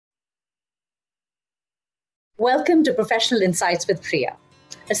Welcome to Professional Insights with Priya,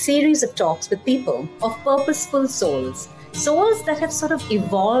 a series of talks with people of purposeful souls, souls that have sort of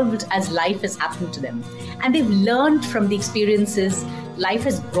evolved as life has happened to them, and they've learned from the experiences life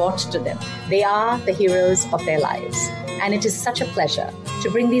has brought to them. They are the heroes of their lives, and it is such a pleasure to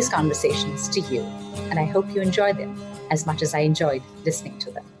bring these conversations to you, and I hope you enjoy them as much as I enjoyed listening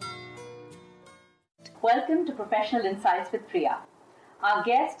to them. Welcome to Professional Insights with Priya. Our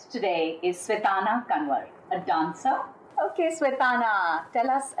guest today is Swetana Kanwar, a dancer. Okay, Swetana, tell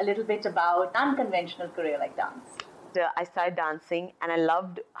us a little bit about unconventional career like dance. I started dancing and I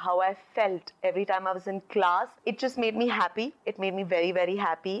loved how I felt every time I was in class. It just made me happy. It made me very, very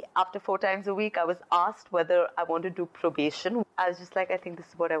happy. After 4 times a week, I was asked whether I want to do probation. I was just like, I think this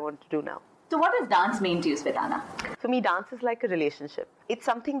is what I want to do now. So what does dance mean to you, Swetana? For me, dance is like a relationship. It's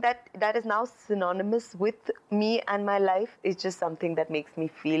something that is now synonymous with me and my life. It's just something that makes me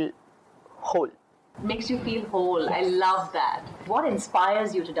feel whole. Makes you feel whole. Yes. I love that. What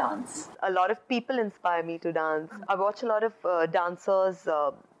inspires you to dance? A lot of people inspire me to dance. I watch a lot of dancers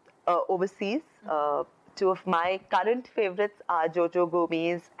overseas. 2 of my current favorites are Jojo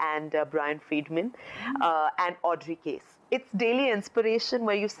Gomez and Brian Friedman and Audrey Case. It's daily inspiration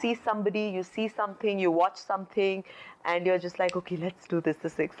where you see somebody, you see something, you watch something, and you're just like, okay, let's do this.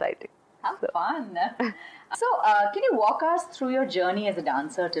 This is exciting. How fun. So, can you walk us through your journey as a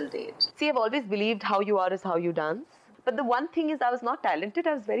dancer till date? See, I've always believed how you are is how you dance. But the one thing is I was not talented,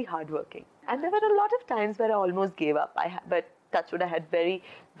 I was very hardworking. And there were a lot of times where I almost gave up. But touch wood, I had very,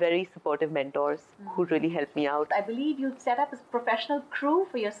 very supportive mentors who really helped me out. I believe you set up a professional crew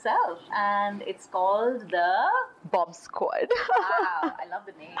for yourself, and it's called the Bomb Squad. Wow, I love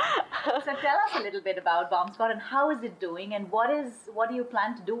the name. So tell us a little bit about Bomb Squad and how is it doing, and what do you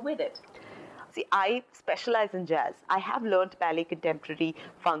plan to do with it? See, I specialize in jazz. I have learned ballet, contemporary,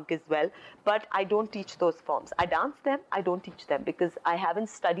 funk as well, but I don't teach those forms. I dance them, I don't teach them because I haven't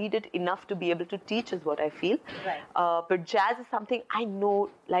studied it enough to be able to teach is what I feel. Right. But jazz is something I know,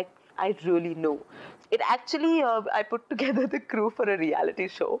 like I really know. It actually, I put together the crew for a reality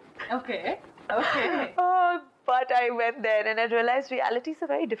show. Okay. But I went there and I realized reality is a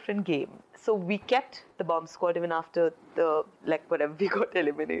very different game. So we kept the Bomb Squad even after whatever we got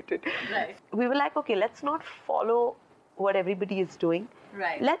eliminated. Right. We were like, okay, let's not follow what everybody is doing.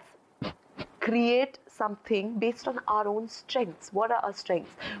 Right. Let's create something based on our own strengths. What are our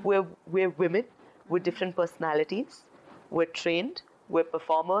strengths? We're women with different personalities. We're trained. We're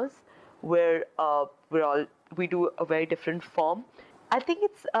performers. We do a very different form. I think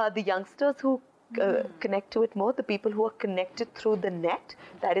it's the youngsters who connect to it more, the people who are connected through the net.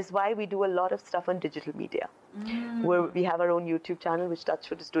 That is why we do a lot of stuff on digital media. Where we have our own YouTube channel, which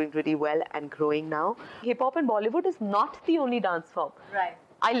Touchwood is doing really well and growing now. Hip-hop and Bollywood is not the only dance form. Right.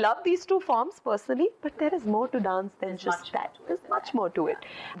 I love these 2 forms personally, but there is more to dance than just that. There's much more to it.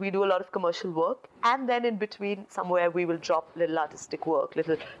 We do a lot of commercial work, and then in between, somewhere we will drop little artistic work,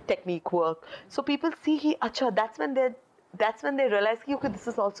 little technique work. So people see, that's when they realize, okay, this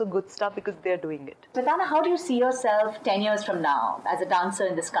is also good stuff because they're doing it. Swetana, how do you see yourself 10 years from now as a dancer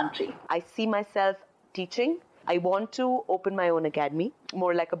in this country? I see myself teaching. I want to open my own academy,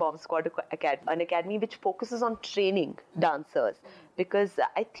 more like a Bomb Squad academy, an academy which focuses on training dancers. Because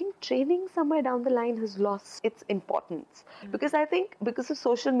I think training somewhere down the line has lost its importance. Because I think because of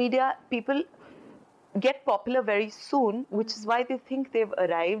social media, people get popular very soon, which is why they think they've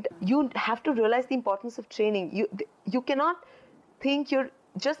arrived. You have to realize the importance of training. You cannot think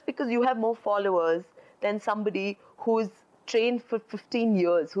just because you have more followers than somebody who's trained for 15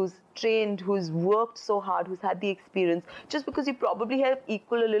 years, who's trained, who's worked so hard, who's had the experience, just because you probably have a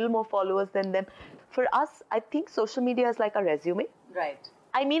little more followers than them. For us, I think social media is like a resume. Right.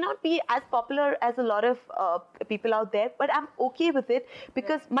 I may not be as popular as a lot of people out there, but I'm okay with it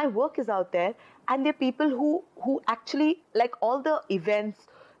because my work is out there, and there are people who actually, like all the events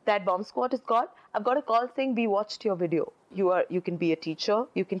that Bomb Squad has got, I've got a call saying, we watched your video. You can be a teacher,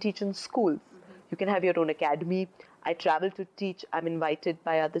 you can teach in schools, you can have your own academy. I travel to teach, I'm invited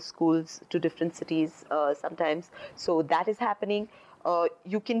by other schools to different cities sometimes. So that is happening.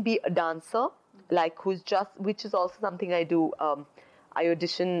 You can be a dancer, which is also something I do. I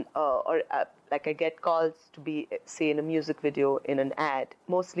audition I get calls to be, say, in a music video, in an ad,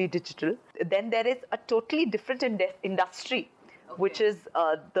 mostly digital. Then there is a totally different industry, which is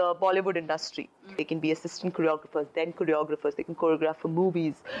the Bollywood industry. They can be assistant choreographers, then choreographers. They can choreograph for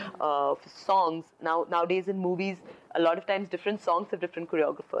movies, for songs. Nowadays in movies, a lot of times different songs have different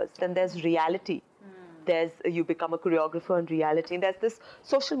choreographers. Then there's reality. There's you become a choreographer in reality. And there's this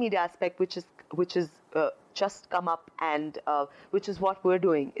social media aspect which is just come up, and which is what we're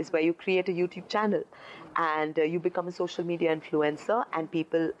doing, is where you create a YouTube channel and you become a social media influencer, and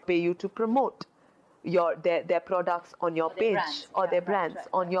people pay you to promote their products on your page, brands. or Yeah, their right, brands right,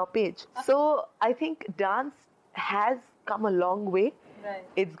 on your page. So I think dance has come a long way. Right.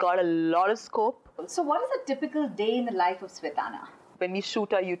 It's got a lot of scope. So what is a typical day in the life of Svetlana? When we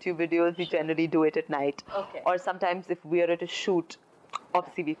shoot our YouTube videos, we generally do it at night. Okay. Or sometimes if we are at a shoot,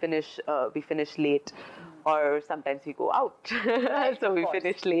 obviously we finish late, or sometimes we go out, Right, so of we course.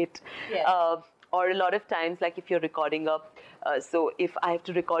 finish late. Yeah. Or a lot of times, like if you're recording so if I have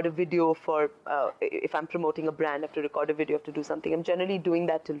to record a video for, if I'm promoting a brand, I have to record a video, I have to do something, I'm generally doing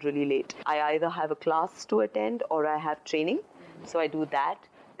that till really late. I either have a class to attend or I have training, so I do that.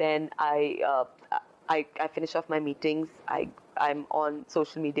 Then I finish off my meetings, I'm on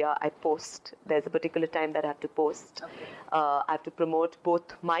social media, I post. There's a particular time that I have to post. Okay. I have to promote both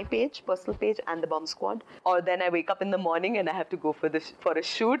my page, personal page, and the Bomb Squad. Or then I wake up in the morning and I have to go for a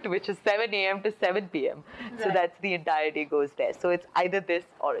shoot, which is 7 a.m. to 7 p.m. So Right. that's the entire day goes there. So it's either this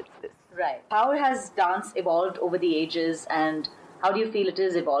or it's this. Right. How has dance evolved over the ages, and how do you feel it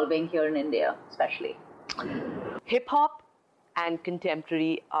is evolving here in India, especially? Hip hop and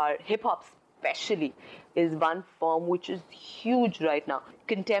contemporary hip hop especially is one form which is huge right now.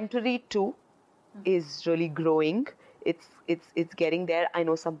 Contemporary too is really growing. It's getting there. I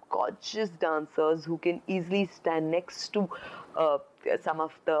know some gorgeous dancers who can easily stand next to some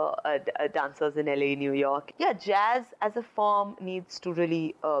of the dancers in LA, New York. Yeah, jazz as a form needs to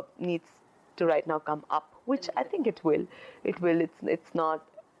right now come up, which I think it will. It's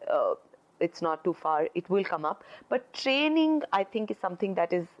not too far. It will come up. But training, I think, is something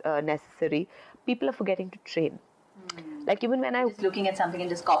that is necessary. People are forgetting to train. Like even when I Just looking at something and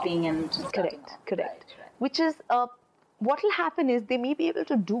just copying and just starting on. correct. Right. Which is what will happen is they may be able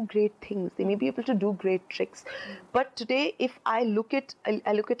to do great things. They may be able to do great tricks. But today, if I look at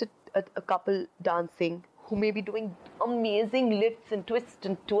a couple dancing who may be doing amazing lifts and twists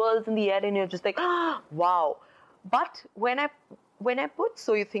and twirls in the air, and you're just like, wow. But when I put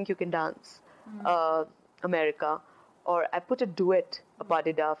So You Think You Can Dance, America, or I put a duet, a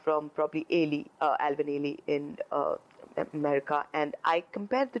Padida from probably Alvin Ailey in America, and I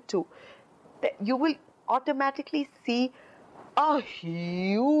compare the two, you will automatically see a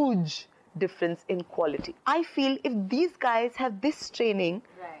huge difference in quality. I feel if these guys have this training,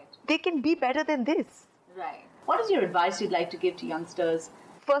 Right. they can be better than this. Right. What is your advice you'd like to give to youngsters?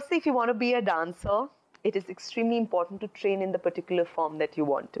 Firstly, if you want to be a dancer, it is extremely important to train in the particular form that you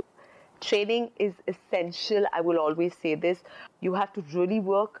want to. Training is essential. I will always say this. You have to really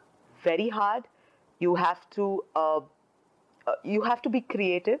work very hard. You have to be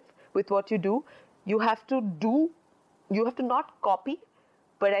creative with what you do. You have to not copy,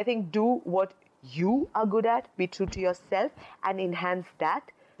 but I think do what you are good at, be true to yourself and enhance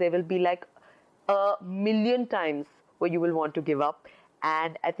that. There will be like a million times where you will want to give up.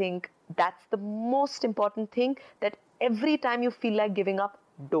 And I think that's the most important thing, that every time you feel like giving up,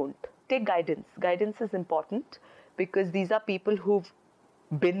 don't. Take guidance. Guidance is important because these are people who've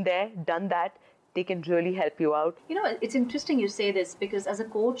been there, done that. They can really help you out. You know, it's interesting you say this, because as a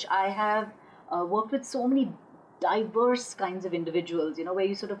coach, I have worked with so many diverse kinds of individuals, you know, where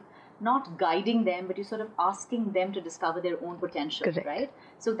you sort of not guiding them, but you're sort of asking them to discover their own potential, Correct. right?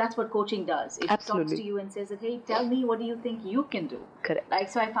 So that's what coaching does. It Absolutely. talks to you and says that, hey, tell me, what do you think you can do? Correct. Like,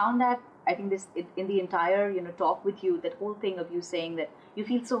 so I found that, I think in the entire, you know, talk with you, that whole thing of you saying that you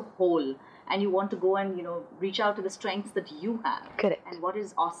feel so whole and you want to go and, you know, reach out to the strengths that you have. Correct. And what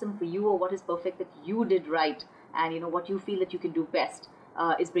is awesome for you, or what is perfect that you did right, and, you know, what you feel that you can do best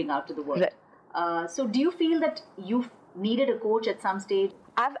is bring out to the world. Right. So do you feel that you've needed a coach at some stage?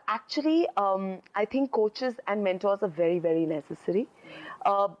 I've actually, I think coaches and mentors are very, very necessary.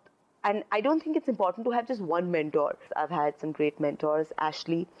 And I don't think it's important to have just one mentor. I've had some great mentors,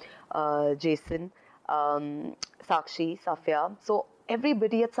 Ashley, Jason, Sakshi, Safia. So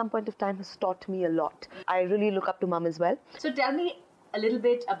everybody at some point of time has taught me a lot. I really look up to Mom as well. So tell me a little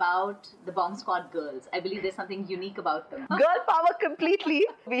bit about the Bomb Squad girls. I believe there's something unique about them. Girl power completely.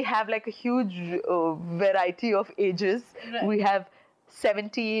 We have like a huge variety of ages. Right. We have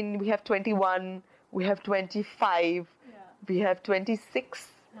 17, we have 21, we have 25, we have 26,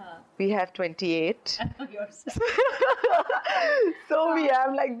 we have 28. Yours. So we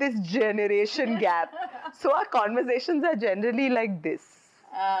have like this generation gap. So our conversations are generally like this.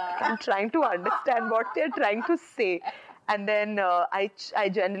 I'm trying to understand what they're trying to say. And then I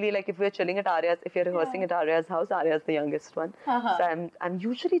generally, like, if we're chilling at Arya's, if you're rehearsing at Arya's house, Arya's the youngest one. So I'm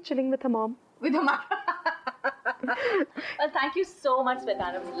usually chilling with her mom. With her mom. Well, thank you so much,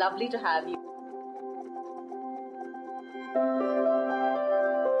 Svetlana. It was lovely to have you.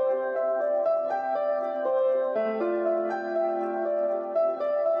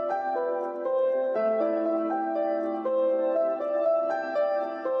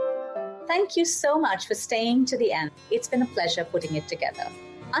 Thank you so much for staying to the end. It's been a pleasure putting it together.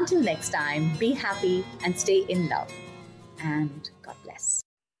 Until next time, be happy and stay in love. And God bless.